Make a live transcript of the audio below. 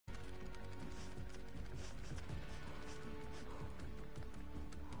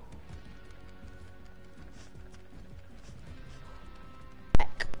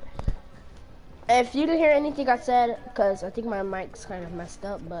If you didn't hear anything I said, because I think my mic's kind of messed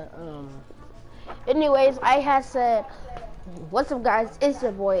up, but anyways, I had said, what's up guys, it's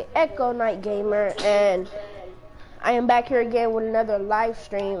your boy Echo Night Gamer, and I am back here again with another live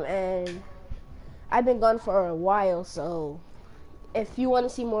stream, and I've been gone for a while, so if you want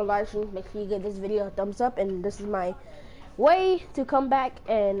to see more live streams, make sure you give this video a thumbs up, and this is my way to come back,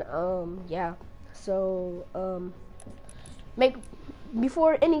 and yeah, so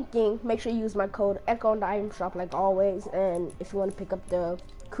before anything, make sure you use my code Echo in the item shop like always. And if you want to pick up the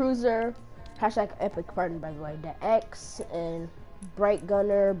cruiser, hashtag epic partner, by the way, the X and Bright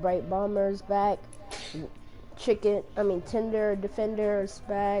Gunner, Bright Bomber's back, Tender Defender's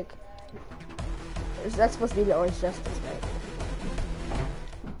back. That's supposed to be the Orange Justice back.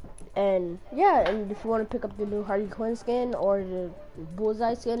 And yeah, and if you want to pick up the new Harley Quinn skin or the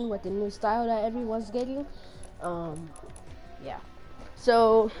Bullseye skin with the new style that everyone's getting, yeah.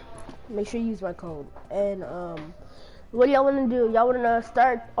 So make sure you use my code. And what do y'all want to do? Y'all want to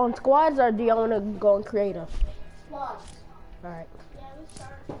start on squads, or do y'all want to go on creative? Squads. All right. Yeah, we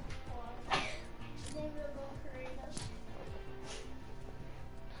start on squads. Then we'll go creative.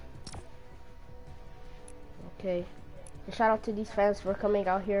 Okay. And shout out to these fans for coming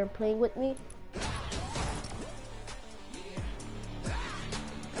out here and playing with me.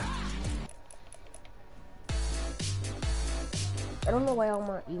 I don't know why all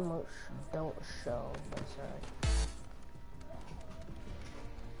my emotes don't show, but sorry.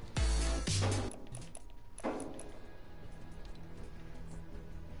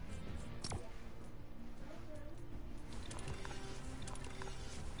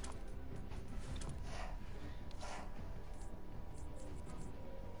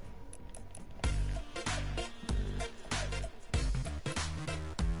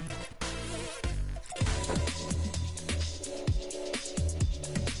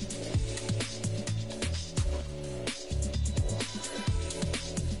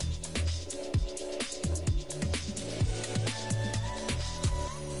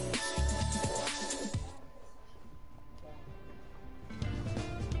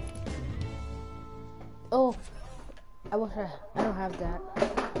 Oh, I don't have that.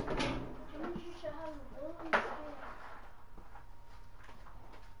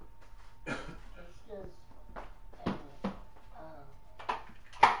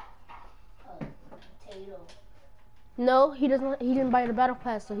 No, he doesn't. He didn't buy the battle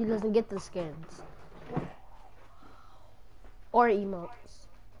pass, so he doesn't get the skins or emotes.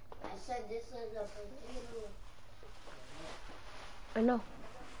 I said this is a potato. I know.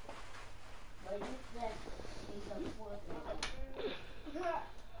 But you said he's a Fortnite.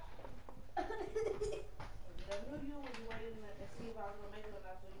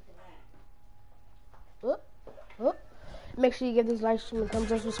 Oh. Make sure you give this live stream a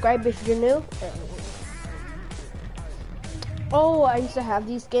thumbs up, subscribe if you're new. Oh, I used to have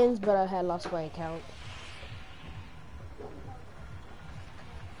these skins, but I had lost my account.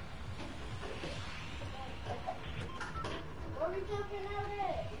 What are we talking about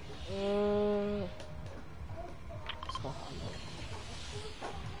it?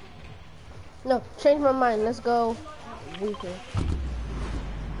 No, change my mind. Let's go weaker.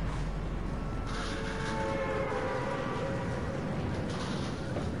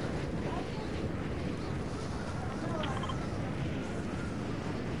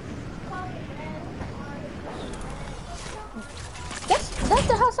 That's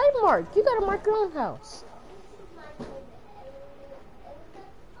the house I marked. You gotta mark your own house.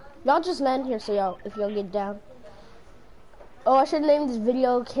 Y'all just land here, so if y'all get down. Oh, I should name this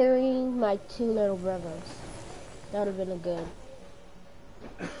video "Carrying My Two Little Brothers." That would have been a good.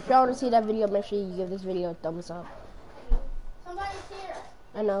 If y'all want to see that video, make sure you give this video a thumbs up. Somebody's here.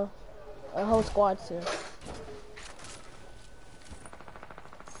 I know. A whole squad's here.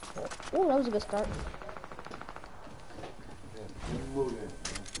 Oh, that was a good start.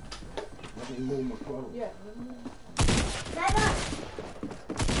 Yeah.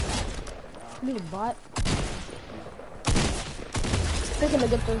 You bot. Picking to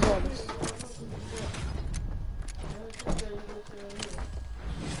get those orders.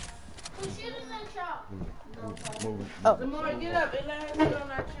 Who's shooting that shot? Oh. Lamar, get up and let her sit on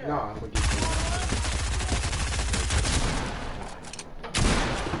that chair. No, I'm gonna get you.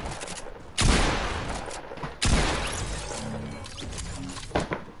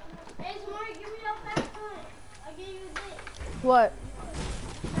 Hey, Samari, give me your backpack. I gave you this. What?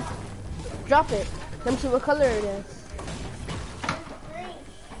 Drop it. Let me see what color it is. Green.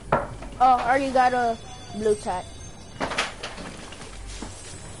 Oh, I already got a blue tack.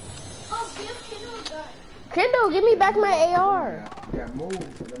 Oh, give Kendall a gun. Kendall, give me back my AR. Yeah, move.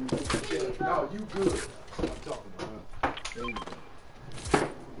 Let me No, you good. I'm talking to her. There you go.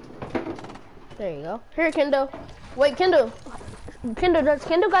 There you go. Here, Kendall. Wait, Kendall. Does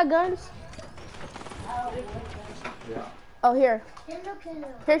Kendall got guns? Yeah. Oh, here. Kindle.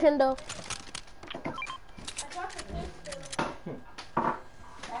 Here, Kendall. I got the pistol.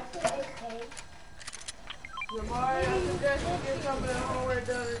 That's an AK. Jamari, I suggest you get some of that homework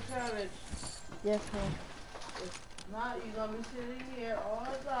done in challenge. Yes, ma'am. If not, you're going to be sitting here all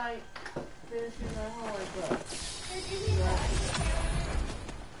night finishing that homework up.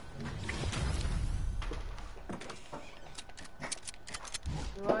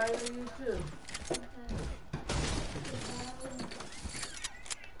 Jamari, you too.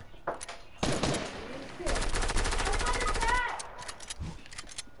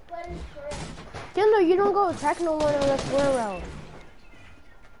 Kendall, you don't go attack no one unless we're around.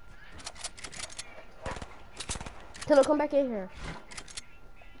 Kendall, come back in here.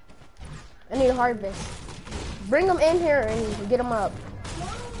 I need a harvest. Bring them in here and get them up.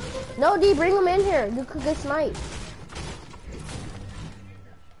 No, D, bring them in here. You could get sniped.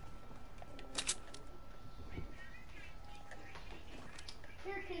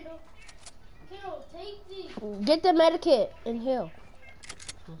 Here, Kindle. Kindle, take these. Get the medikit and heal.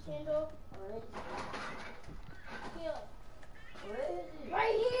 Kindle. Heal.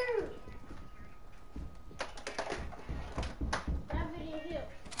 Right here. That video heal.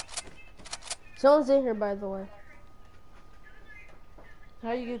 Someone's in here, by the way.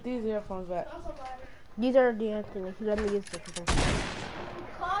 How you get these earphones back? I'm somebody. These are the Anthony. Let me use this.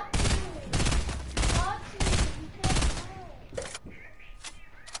 Caught you. Caught you. You can't hide.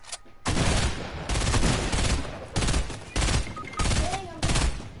 Dang, I'm back.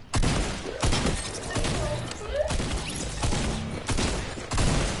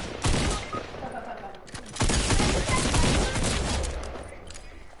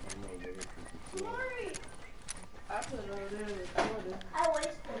 Sorry. I put it over there and recorded. I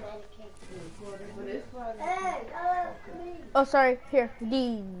wasted medication. But it's fine. Hey, please. Oh, sorry. Here,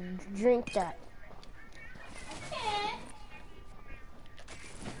 D, drink that. I can't.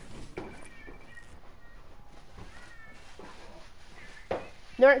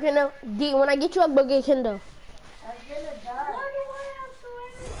 No, Kendall. D, when I get you up, go get Kendall. I'm gonna die. Why do I have so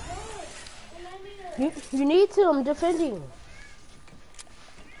many guns? And I need a... You need to. I'm defending.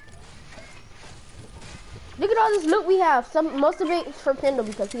 Look at all this loot we have. Most of it is for Kendall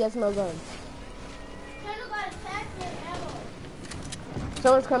because he has no guns. Kendall got attacked with ammo.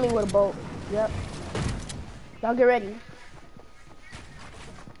 Someone's coming with a bolt. Yep. Y'all get ready.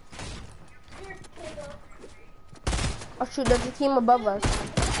 Here, Kendall. Oh shoot, there's a team above us.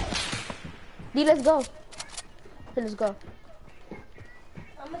 D, let's go. Here, let's go.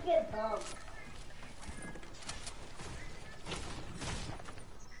 I'm gonna get bumped.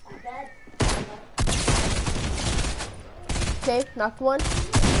 That. Okay, knocked one.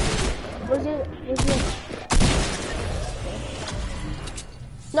 Where's it?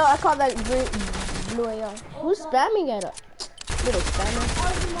 No, I caught that green blue AR. Who's spamming at us? Little spammer.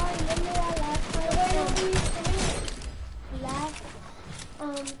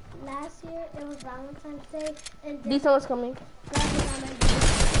 Last year it was Valentine's Day and D, someone's coming.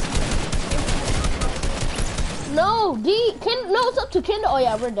 No, D, no, it's up to Kendall. Oh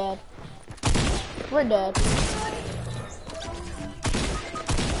yeah, we're dead. We're dead.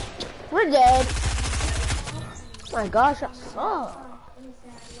 We're dead. My gosh, I suck.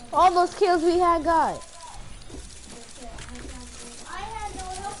 All those kills we had got. I had no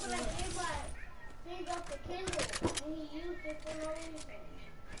help when I gave my thing up to Kendall and he used it for no reason.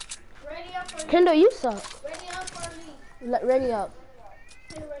 Ready up or Kendall, you suck. ready up or leave? Ready up.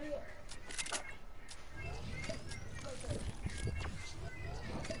 Okay, ready up.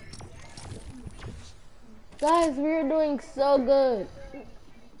 Guys, we're doing so good.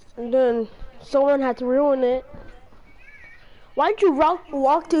 And then someone had to ruin it. Why'd you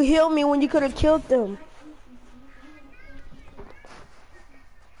walk to heal me when you could have killed them?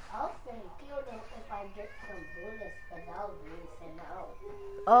 I was gonna kill them if I get some bullets, but that was really said no.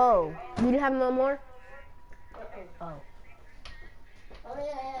 Oh, you didn't have no more? Oh. Only I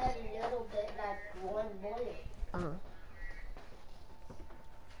had a little bit, like one bullet.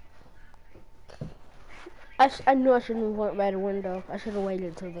 I knew I shouldn't have went by the window. I should have waited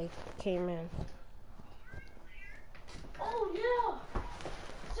until they came in. Oh yeah!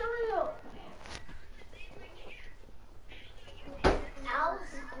 Cereal! I was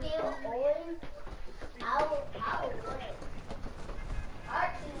still on. I would win. Our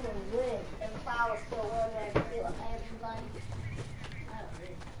team would win if I was still on there and kill everybody. I don't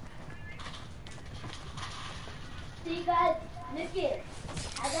win. See guys, look it.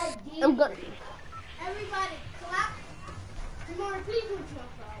 I got I'm good. Everybody clap. Tomorrow, please don't jump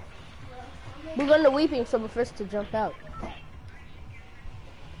out. We're going to weeping so we're first to jump out.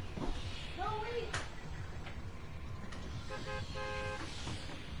 No, wait.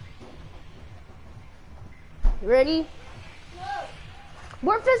 Ready? No.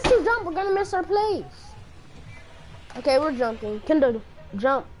 We're first to jump. We're going to miss our place. Okay, we're jumping. Kendall,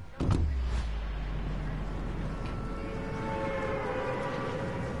 jump.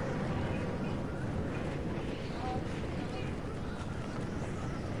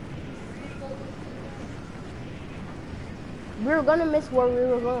 We were gonna miss where we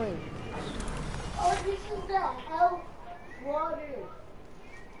were going. Oh, this is the health water.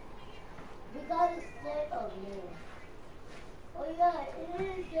 We gotta stay up there. Oh yeah, it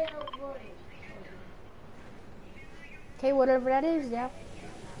is the health water. Okay, whatever that is, yeah.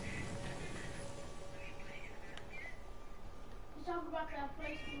 You talk about that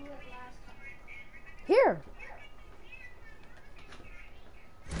place we went last time. Here.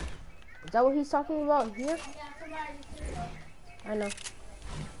 Is that what he's talking about? Here? Yeah, somebody said that. I know.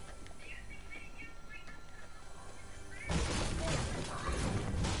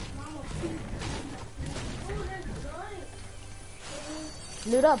 Mama, oh, there's guns.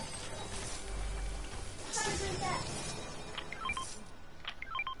 Loot up. Try to drink that.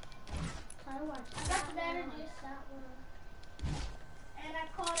 I got the bandages. And I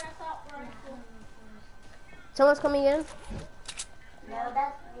called us out rifle. Someone's coming in? No,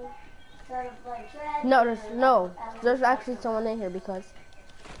 that's me. Sort of like trash. No, there's actually someone in here because.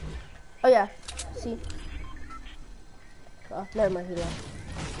 Oh yeah, see. Oh, never mind, he left.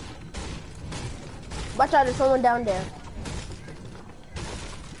 Watch out, there's someone down there.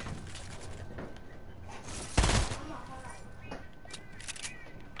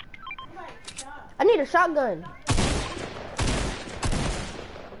 I need a shotgun.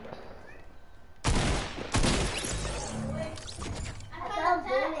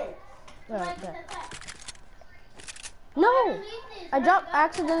 Oh, okay. No, I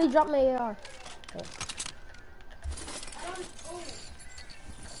accidentally dropped my AR. Okay.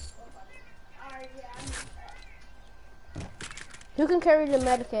 Who can carry the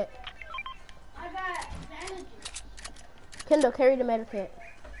medikit? I got bandages. Kendall, carry the medikit.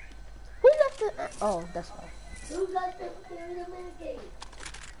 Who left the? Oh, that's fine. Who got the medikit?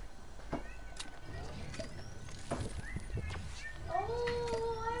 Oh, I know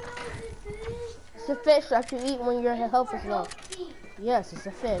what this is. It's a fish that you eat when your health is low. Yes, it's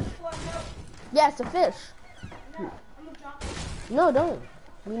a fish. Yeah, it's a fish. I'm gonna drop it. No, don't.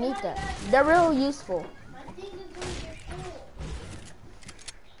 We need that. They're real useful. My thing is gonna get full.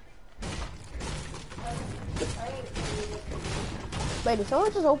 Wait, did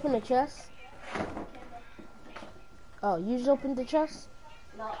someone just open the chest? Oh, you just opened the chest?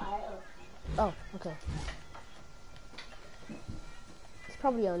 No, I Oh, okay. It's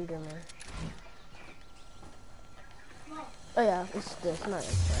probably under, man. Oh yeah, it's this, not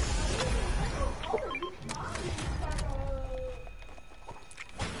this.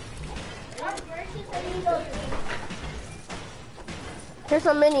 Here's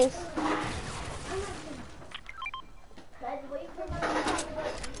some minis.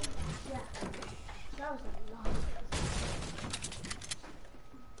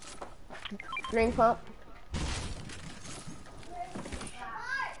 Drain pump.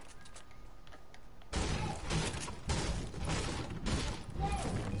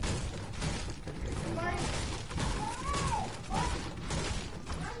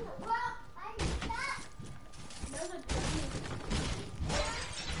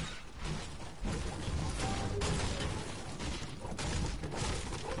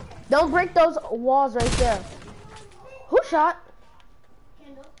 Don't break those walls right there. Who shot?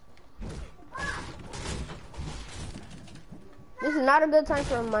 This is not a good time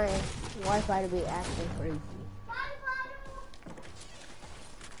for my Wi-Fi to be acting crazy.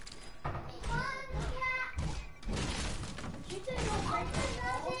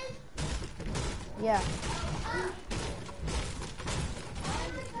 Yeah.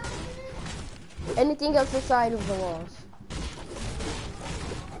 Anything else inside of the walls?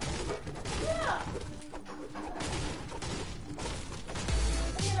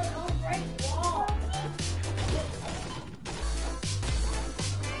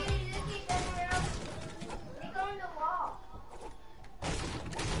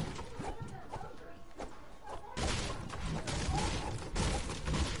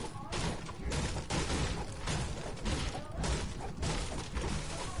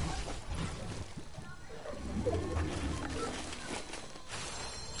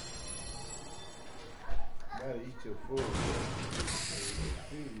 Gotta eat your food.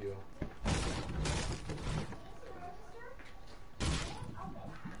 Feed you.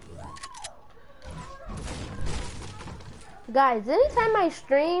 Guys, anytime I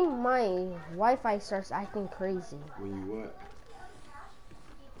stream, my Wi-Fi starts acting crazy. When you what?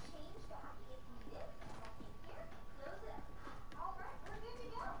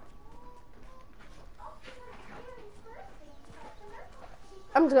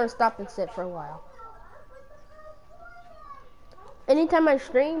 I'm just gonna stop and sit for a while. Anytime I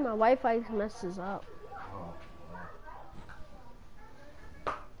stream, my Wi-Fi messes up.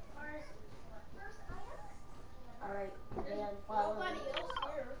 Alright, and follow me.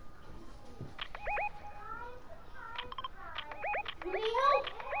 You need help?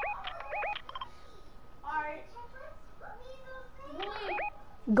 Alright.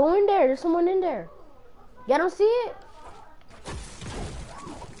 Go in there. There's someone in there. Y'all don't see it?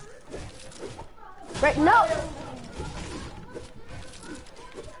 Right? No.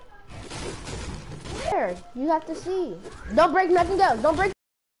 There. You have to see. Don't break nothing else. Don't break.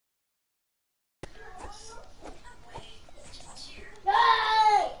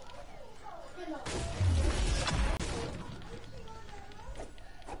 Hey!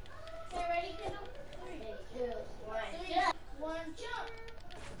 Okay, ready, kiddo? 3, 2, 1, jump.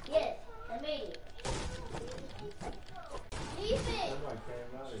 Yes, I made it. Ethan! Somebody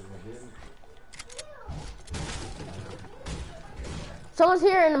came out of here, didn't Someone's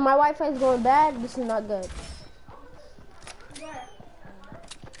here and my Wi-Fi is going bad. This is not good. Where?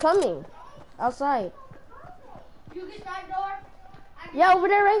 Coming. Outside. You get that door? Yeah, over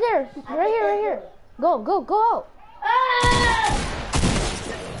there, right there. Right here, right here. Go, go, go out. Ah!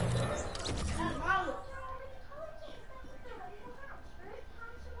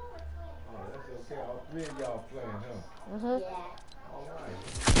 Oh, that's okay. All three of y'all playing, huh? Uh-huh. Yeah. All right.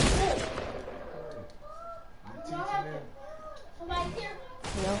 You teaching them? Somebody here?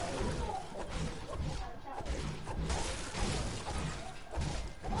 No.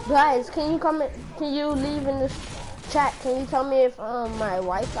 Guys, can you comment? Can you leave in this chat? Can you tell me if my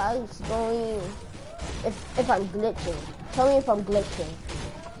Wi-Fi is going? If I'm glitching? Tell me if I'm glitching.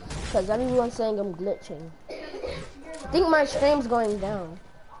 Cause everyone's saying I'm glitching. I think my stream's going down.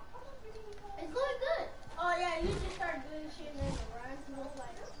 It's going good. Oh yeah, you just start doing shit and then the rhymes look like.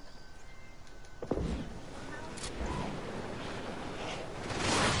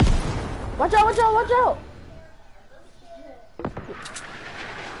 Watch out! Watch out! Watch out!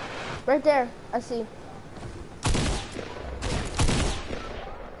 Right there. I see.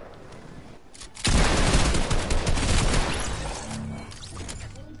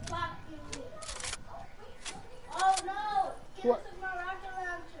 Oh no! Get What? us my rocket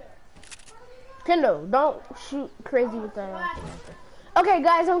launcher. Kendall, don't shoot crazy with that rocket launcher. Okay,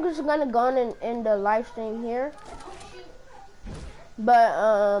 guys, I'm just gonna go on and end the live stream here.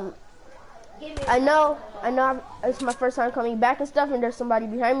 But I know it's my first time coming back and stuff, and there's somebody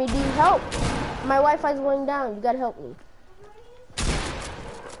behind me. Do you help? My Wi-Fi's going down. You gotta help me.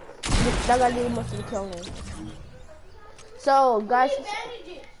 That guy did most of the killing. So, guys,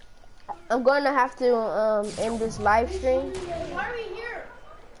 I'm going to have to end this live stream. Why are we here?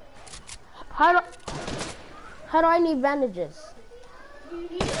 How do I need bandages? Do you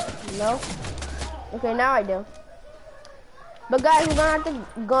need it? No. Okay, now I do. But guys, we're gonna have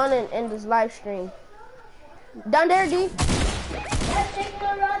to go on and end this live stream. Down there, D. Let's take the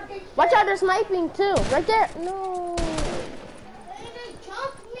rocket. Watch out, they're sniping too. Right there. No. They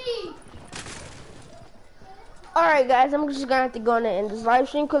jumped me. Alright, guys, I'm just gonna have to go on and end this live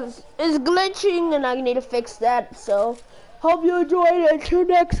stream because it's glitching and I need to fix that. So, hope you enjoyed it. Until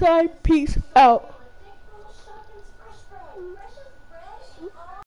next time, peace out.